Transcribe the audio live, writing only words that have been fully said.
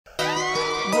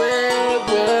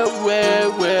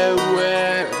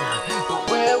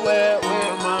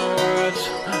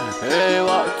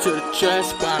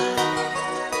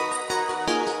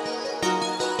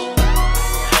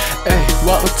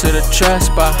to the trap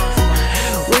spot.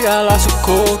 We got lots of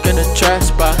coke in the trap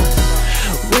spot.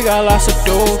 We got lots of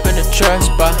dope in the trap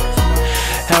spot.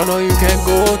 Hell no, you can't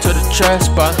go to the trap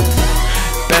spot.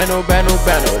 Bando, bando,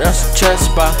 bando, that's a trap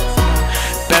spot.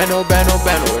 Bando, bando,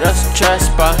 bando, that's a trap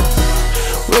spot.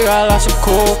 We got lots of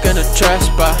coke in the trap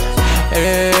spot.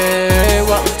 Hey,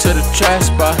 welcome to the trap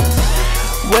spot.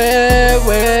 Where,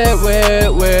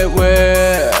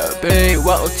 babe,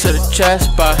 welcome to the trap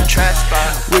spot.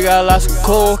 We got lots of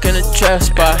coke in the trap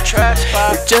spot.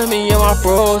 It's just me and my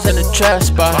bros in the trap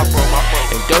spot.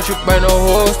 And don't you bring no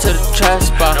hoes to the trap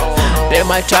spot. They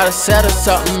might try to set us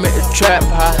up and make the trap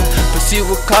hot. But see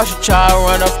what cost you try to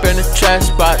run up in the trap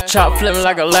spot. Chop flipping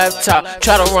like a laptop,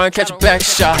 try to run, catch a back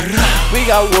shot. We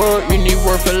got work, you need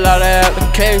work, fill out an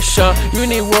application. You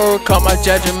need work, call my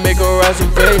judge and make a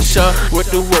reservation.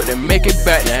 With the work, then make it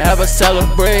back, then have a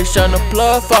celebration. The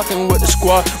plug fucking with the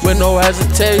squad with no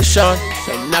hesitation.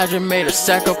 And I just made a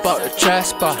sack up out the trap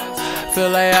spot. Feel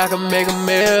like I can make a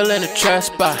meal in the trap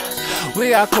spot. We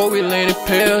got coke, we leaning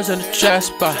pills in the trap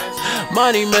spot.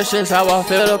 Money missions, how I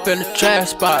feel up in the trap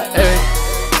spot. Hey,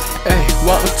 hey,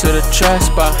 welcome to the trap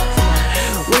spot.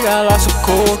 We got lots of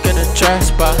coke in the trap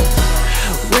spot.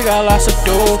 We got lots of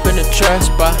dope in the trap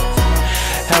spot.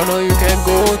 Hell no, you can't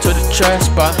go to the trap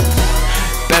spot.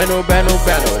 Bando, bando,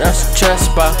 bando, that's a trap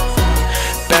spot.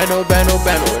 Bando, bando,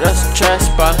 bando, that's a trap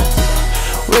spot.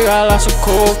 We got lots of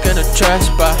coke in the trap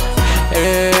spot.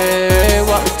 Hey,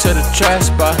 welcome to the trap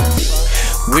spot.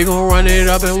 We gon' run it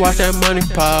up and watch that money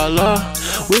pile up.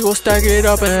 We gon' stack it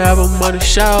up and have a money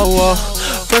shower.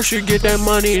 First you get that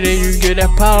money, then you get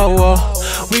that power.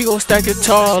 We gon' stack it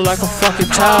tall like a fucking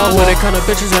tower. When it come to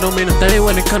bitches, that don't mean a thing.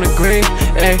 When it come to green,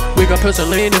 ayy, we got Pillz and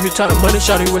lean. If you talkin' money,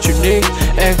 shawty what you need.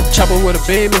 Ayy, chopper with a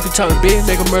beam. If you talkin' beef,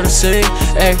 make a murder scene.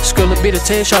 Ayy, Skrilla be the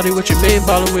team. Shawty what you mean?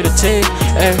 Ballin' with a team.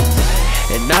 Ayy,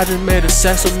 and I just made a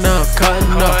sack, so now I'm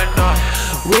cutting up.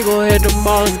 We gon' hit the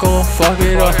mall and gon' fuck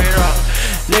it up.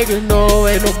 Niggas know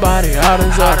ain't nobody out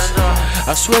as us.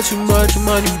 I swear too much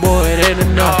money, boy, it ain't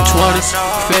enough. 20s,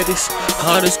 50s,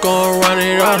 100s gon' run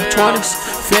it up. 20s,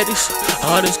 50s,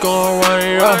 100s gon' run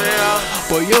it up.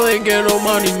 Boy, you ain't get no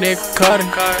money, nigga, cut it.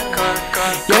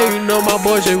 Yeah, you know my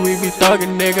boys, yeah, we be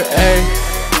thuggin', nigga, ayy.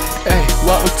 Ayy,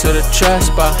 welcome to the trap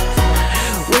spot.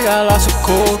 We got lots of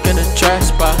coke in the trap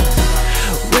spot.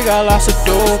 We got lots of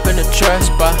dope in the trap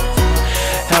spot.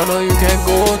 Hell no, you can't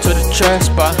go to the trap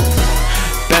spot.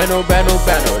 Bando, bando,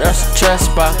 bando, that's a trap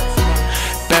spot.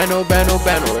 Bando, bando,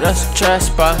 bando, that's a trap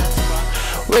spot.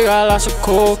 We got lots of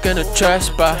coke in the trap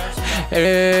spot.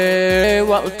 Hey,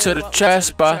 welcome to the trap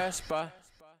spot.